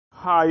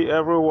Hi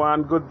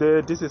everyone, good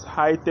day. This is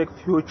High Tech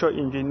Future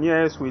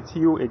Engineers with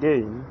you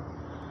again.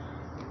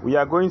 We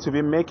are going to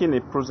be making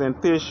a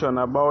presentation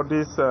about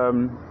this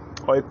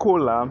oil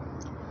cooler.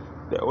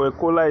 The oil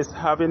cooler is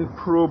having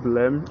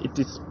problem. It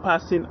is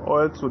passing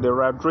oil to the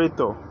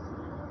radiator.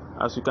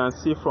 As you can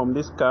see from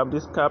this cap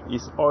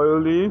is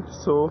oily.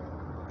 So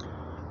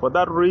for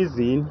that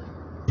reason,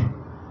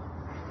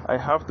 I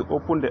have to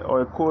open the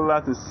oil cooler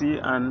to see,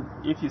 and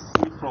if you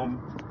see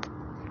from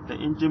the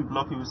engine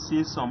block, you will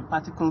see some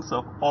particles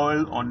of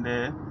oil on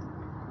the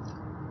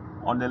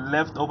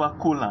leftover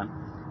coolant.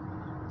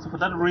 So for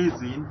that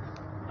reason,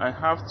 I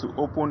have to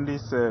open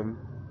this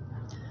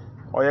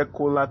oil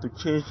cooler to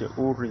change the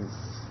O-rings.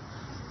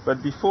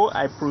 But before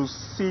I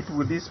proceed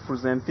with this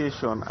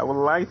presentation, I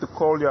would like to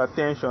call your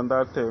attention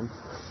that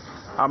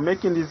I'm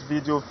making this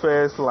video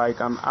first like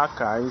an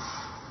archive,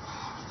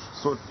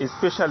 so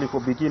especially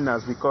for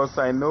beginners, because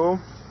I know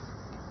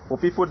for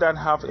people that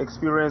have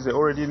experience, they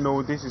already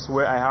know this is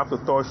where I have to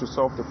touch to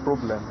solve the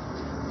problem.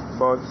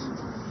 But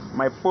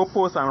my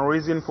purpose and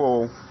reason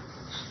for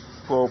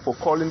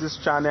calling this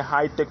channel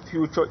High Tech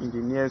Future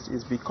Engineers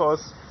is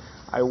because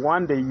I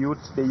want the youth,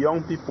 the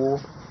young people,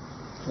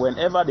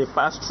 whenever they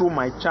pass through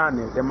my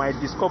channel, they might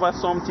discover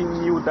something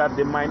new that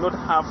they might not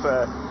have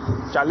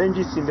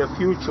challenges in the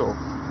future.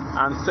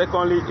 And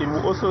secondly, it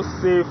will also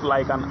save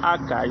like an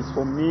archive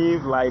for me,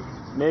 like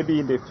maybe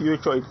in the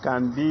future it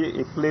can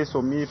be a place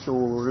for me to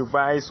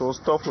revise or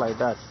stuff like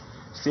that,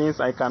 since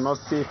I cannot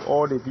save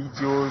all the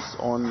videos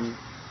on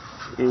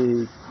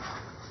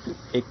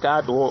a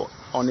card or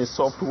on a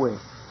software.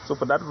 So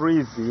for that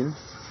reason,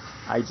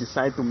 I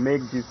decided to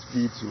make this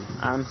video.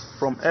 And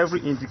from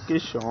every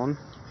indication,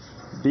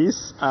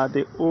 these are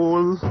the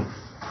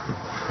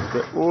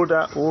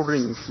older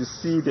O-rings. You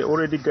see, they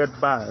already get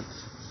bad.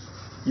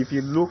 If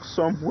you look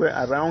somewhere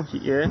around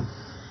here,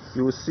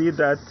 you will see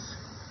that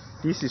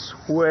this is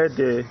where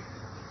the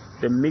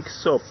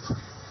mix-up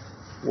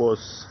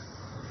was.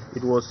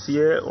 It was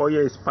here.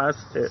 Oil is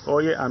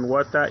oil and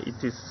water.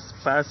 It is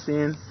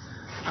passing,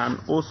 and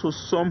also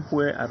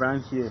somewhere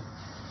around here.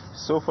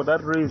 So for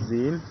that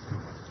reason,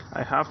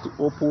 I have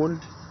to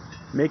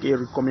make a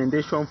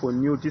recommendation for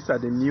new. These are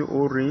the new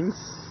O-rings,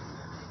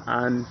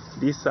 and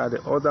these are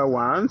the other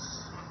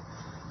ones,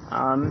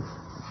 and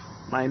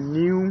my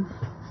new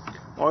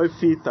oil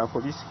filter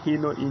for this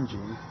Hino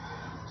engine.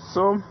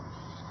 So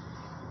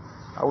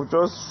I will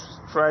just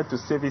try to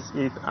service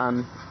it,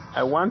 and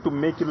I want to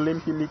make it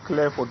limply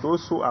clear for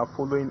those who are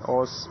following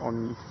us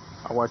on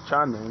our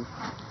channel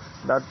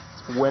that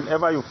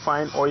whenever you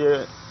find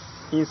oil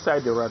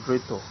inside the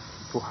radiator,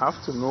 you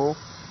have to know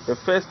the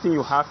first thing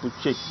you have to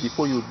check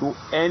before you do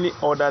any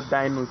other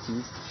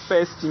diagnosis.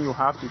 First thing you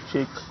have to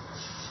check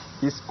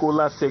this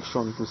cooler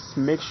section to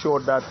make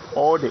sure that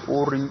all the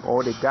O-ring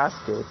or the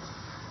gaskets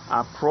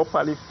are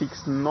properly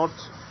fixed, not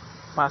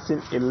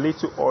passing a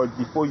little oil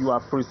before you are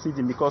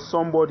proceeding, because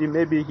somebody,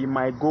 maybe he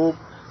might go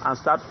and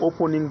start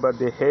opening, but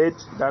the head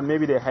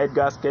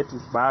gasket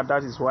is bad,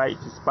 that is why it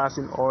is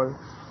passing oil.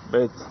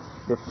 But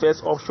the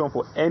first option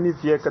for any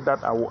vehicle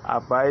that I will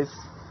advise,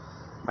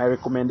 my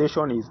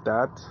recommendation is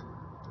that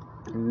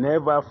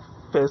never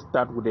first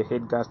start with the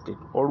head gasket.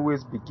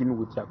 Always begin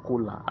with your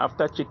cooler.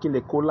 After checking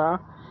the cooler,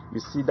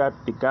 you see that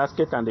the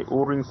gasket and the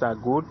O-rings are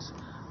good,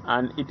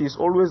 and it is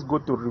always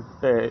good to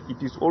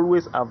it is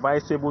always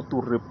advisable to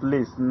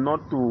replace,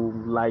 not to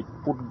like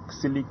put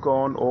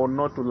silicone, or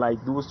not to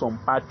like do some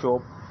patch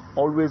up.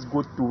 Always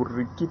good to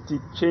rekit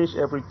it, change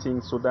everything,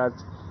 so that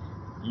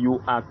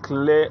you are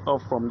clear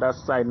off from that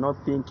side,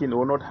 not thinking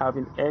or not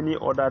having any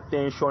other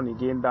tension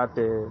again that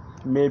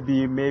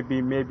maybe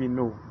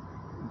no.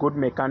 Good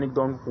mechanic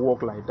don't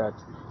work like that.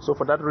 So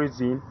for that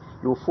reason,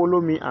 you follow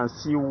me and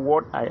see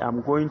what I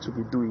am going to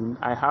be doing.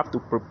 I have to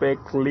prepare,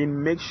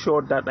 clean, make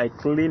sure that I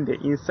clean the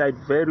inside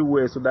very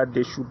well, so that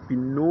there should be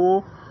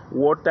no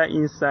water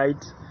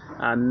inside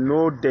and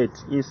no dirt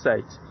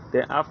inside.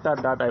 Then after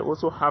that, I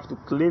also have to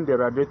clean the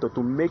radiator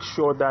to make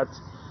sure that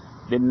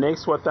the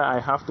next water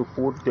I have to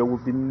put, there will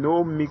be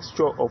no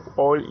mixture of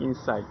oil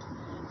inside.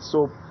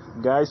 So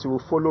guys, you will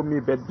follow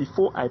me. But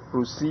before I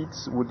proceed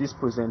with this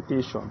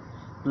presentation,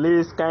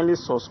 please kindly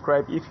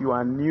subscribe if you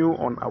are new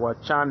on our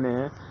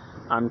channel,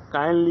 and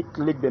kindly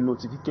click the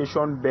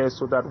notification bell,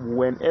 so that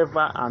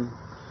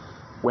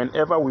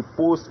whenever we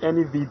post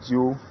any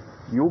video,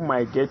 you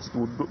might get it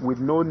with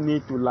no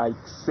need to like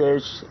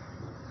search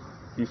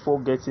before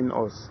getting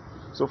us.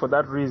 So for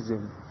that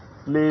reason,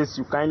 please,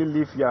 you kindly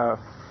leave your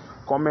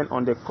comment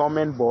on the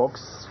comment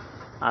box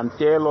and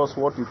tell us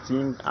what you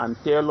think, and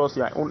tell us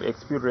your own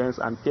experience,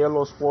 and tell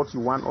us what you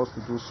want us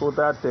to do, so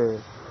that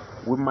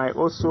we might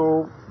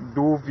also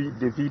do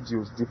the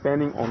videos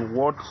depending on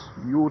what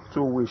you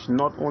two wish,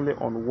 not only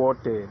on what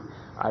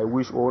I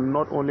wish, or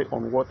not only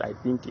on what I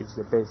think is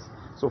the best.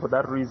 So for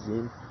that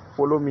reason,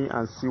 follow me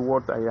and see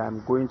what I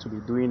am going to be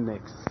doing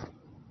next.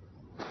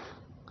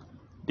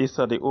 These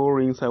are the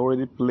O-rings I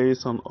already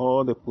placed on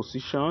all the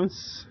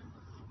positions.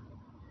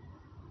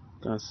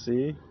 You can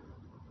see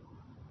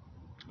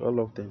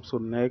all of them. So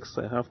next,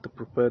 I have to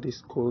prepare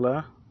this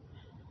cooler.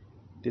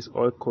 this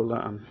oil cooler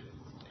and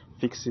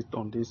fix it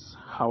on this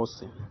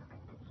housing.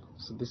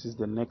 So this is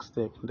the next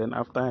step. Then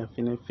after I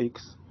finish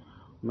fix,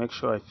 make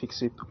sure I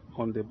fix it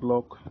on the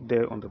block,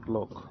 there on the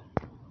block.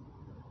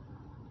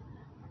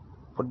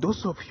 For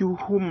those of you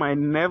who might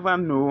never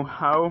know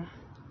how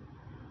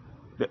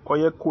the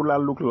oil cooler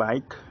look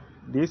like,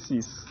 this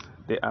is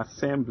the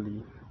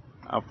assembly.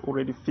 I've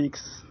already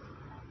fixed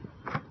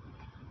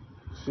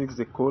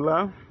the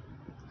cooler,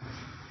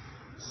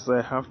 so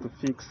I have to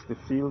fix the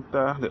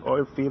filter, the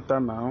oil filter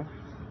now.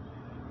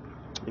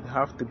 It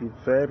have to be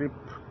very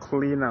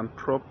clean and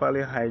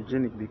properly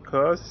hygienic,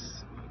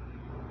 because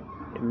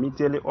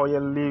immediately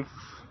oil leave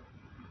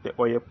the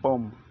oil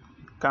pump,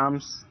 it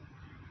comes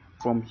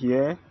from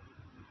here,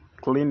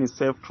 clean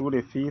itself through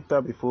the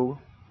filter before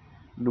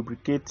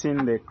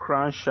lubricating the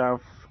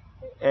crankshaft,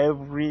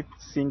 every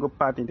single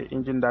part in the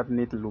engine that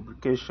needs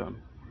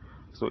lubrication.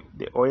 So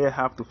the oil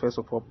have to first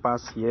of all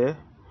pass here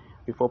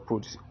before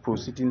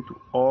proceeding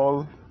to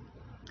all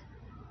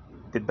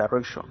the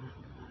direction.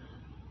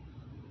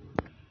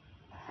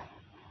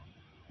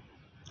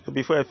 So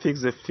before I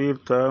fix the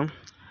filter,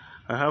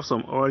 I have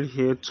some oil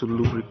here to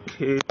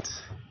lubricate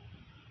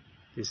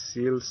the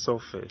seal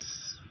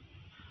surface.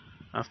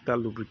 After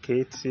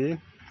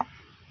lubricating,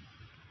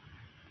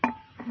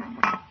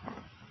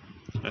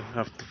 I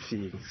have to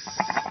fix.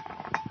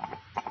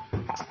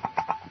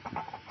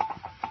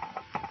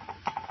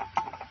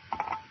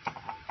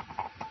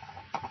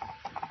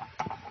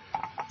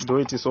 Though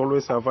it is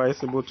always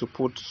advisable to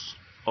put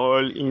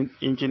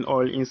engine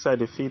oil inside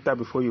the filter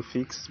before you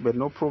fix, but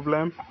no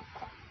problem.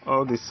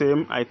 All the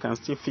same, I can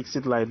still fix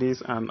it like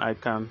this, and I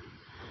can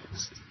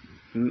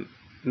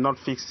not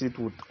fix it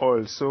with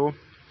oil. So,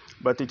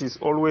 but it is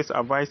always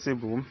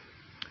advisable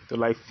to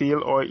like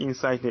fill oil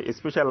inside there,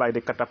 especially like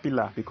the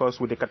Caterpillar, because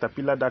with the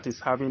Caterpillar that is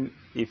having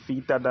a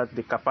filter that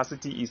the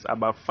capacity is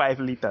about 5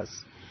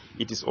 liters,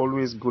 it is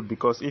always good,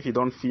 because if you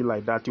don't feel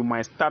like that, you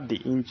might start the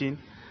engine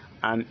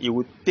and it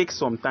will take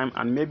some time,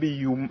 and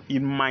maybe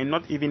it might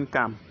not even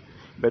come.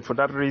 But for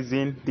that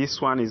reason,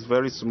 this one is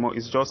very small.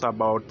 It's just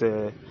about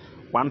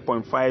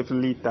 1.5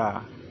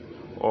 liter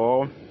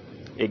or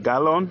a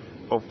gallon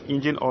of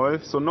engine oil,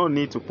 so no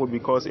need to put,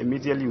 because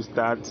immediately you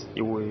start,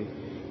 it will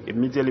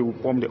immediately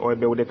pump the oil.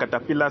 But with the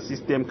Caterpillar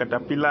system,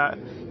 Caterpillar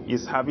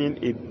is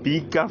having a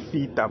bigger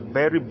filter,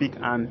 very big,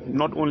 and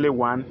not only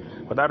one.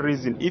 For that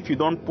reason, if you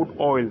don't put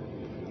oil,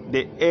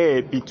 the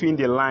air between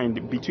the line,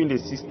 between the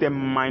system,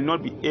 might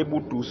not be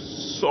able to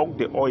suck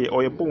the oil,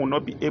 or your pump will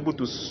not be able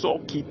to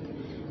suck it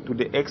to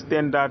the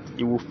extent that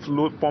it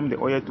will pump the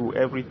oil to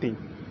everything.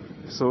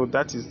 So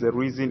that is the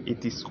reason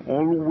it is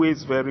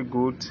always very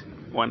good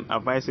and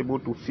advisable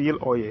to fill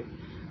oil.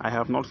 I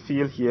have not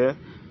filled here,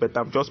 but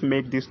I've just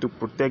made this to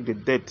protect the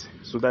dirt,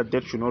 so that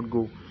dirt should not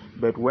go.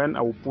 But when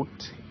I will put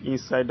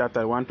inside that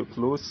I want to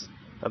close,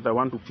 that I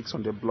want to fix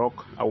on the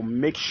block, I will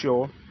make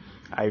sure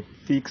I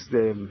fix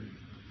them.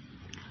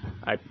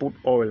 I put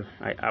oil,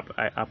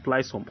 I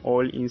apply some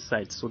oil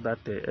inside, so that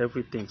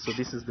everything. So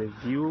this is the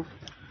view.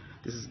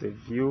 This is the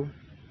view.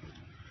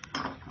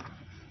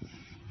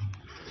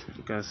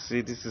 You can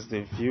see this is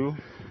the view.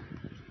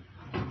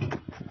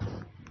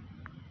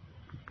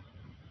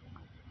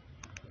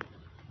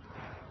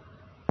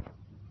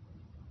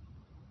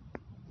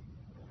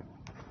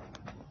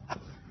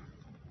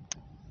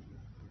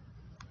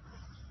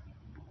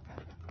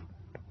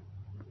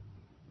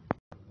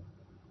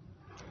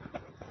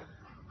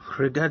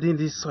 Regarding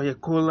this oil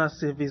cooler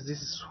service,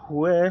 this is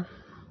where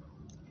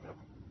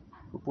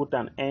we put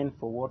an end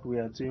for what we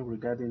are doing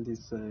regarding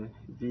this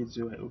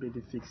video. I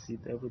already fixed it,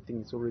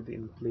 everything is already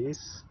in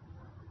place.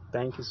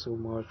 Thank you so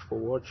much for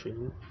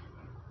watching.